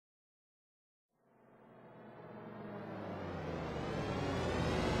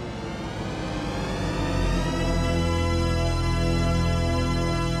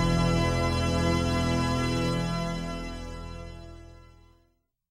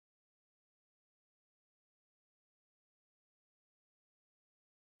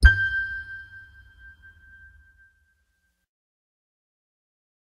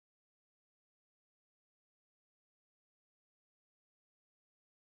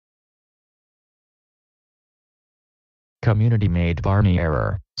Community-made Barney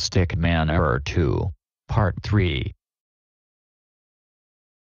Error, Stickman Error 2. Part 3.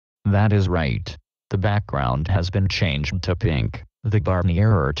 That is right. The background has been changed to pink. The Barney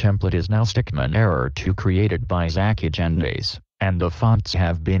Error template is now Stickman Error 2 created by Zaki Gendace, and the fonts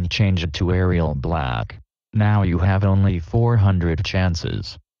have been changed to Arial Black. Now you have only 400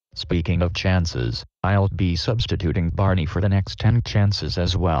 chances. Speaking of chances, I'll be substituting Barney for the next 10 chances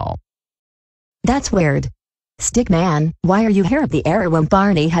as well. That's weird. Stickman, why are you here at the error when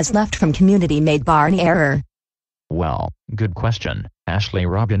Barney has left from community-made Barney Error? Well, good question, Ashley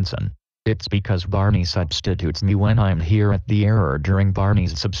Robinson. It's because Barney substitutes me when I'm here at the error during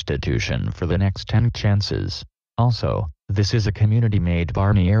Barney's substitution for the next 10 chances. Also, this is a community-made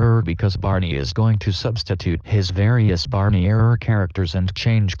Barney Error because Barney is going to substitute his various Barney Error characters and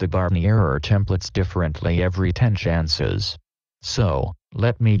change the Barney Error templates differently every 10 chances. So,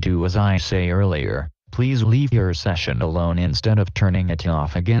 let me do as I say earlier. Please leave your session alone instead of turning it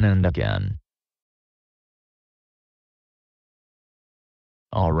off again and again.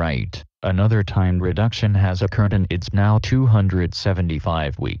 Alright, another time reduction has occurred and it's now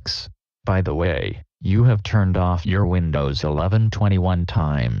 275 weeks. By the way, you have turned off your Windows 11 21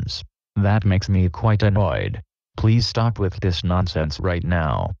 times. That makes me quite annoyed. Please stop with this nonsense right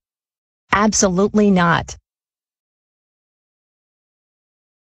now. Absolutely not.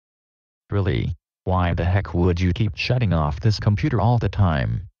 Really? Why the heck would you keep shutting off this computer all the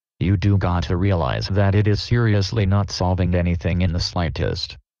time? You do got to realize that it is seriously not solving anything in the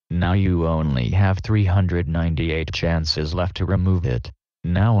slightest. Now you only have 398 chances left to remove it.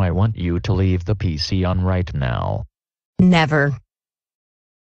 Now I want you to leave the PC on right now. Never.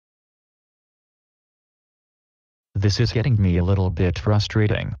 This is getting me a little bit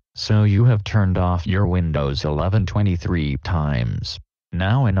frustrating. So you have turned off your Windows 11 23 times.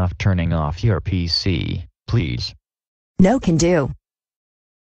 Now enough turning off your PC, please. No can do.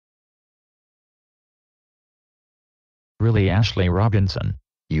 Really, Ashley Robinson?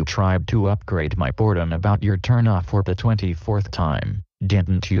 You tried to upgrade my boredom about your turn off for the 24th time,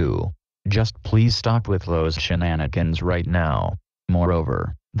 didn't you? Just please stop with those shenanigans right now.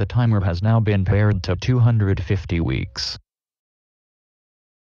 Moreover, the timer has now been paired to 250 weeks.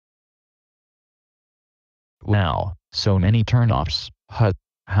 Wow, so many turn-offs.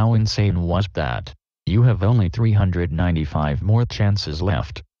 How insane was that? You have only 395 more chances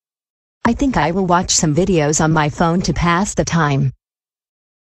left. I think I will watch some videos on my phone to pass the time.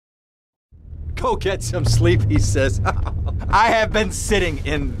 Go get some sleep, he says. I have been sitting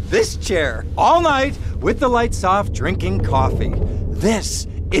in this chair all night with the lights off drinking coffee. This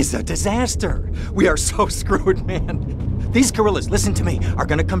is a disaster. We are so screwed, man. These gorillas, listen to me, are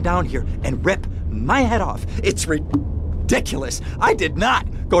gonna come down here and rip my head off. It's ridiculous. I did not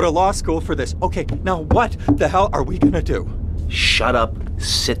go to law school for this. Okay, now what the hell are we gonna do? Shut up,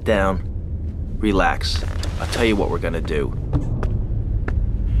 sit down, relax. I'll tell you what we're gonna do.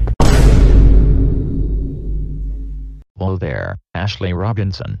 Whoa there, Ashley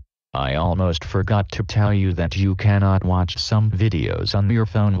Robinson. I almost forgot to tell you that you cannot watch some videos on your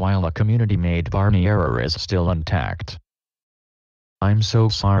phone while a community-made Barney Error is still intact. I'm so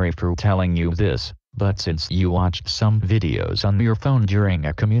sorry for telling you this, but since you watched some videos on your phone during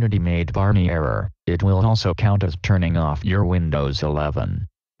a community-made Barney Error, it will also count as turning off your Windows 11.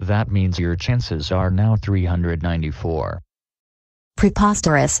 That means your chances are now 394.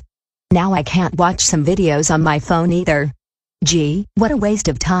 Preposterous. Now I can't watch some videos on my phone either. Gee, what a waste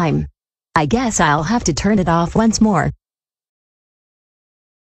of time. I guess I'll have to turn it off once more.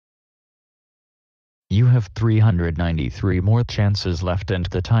 You have 393 more chances left and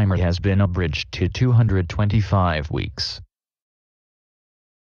the timer has been abridged to 225 weeks.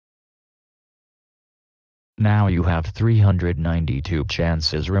 Now you have 392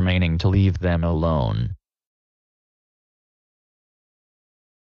 chances remaining to leave them alone.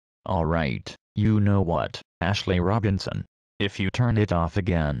 Alright, you know what, Ashley Robinson? If you turn it off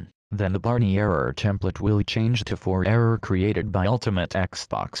again, then the Barney Error template will change to 4 error created by Ultimate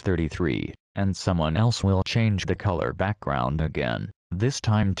Xbox 33, and someone else will change the color background again, this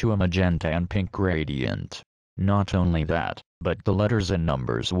time to a magenta and pink gradient. Not only that, but the letters and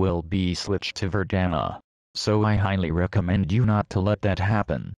numbers will be switched to Verdana. So I highly recommend you not to let that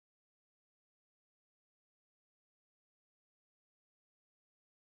happen.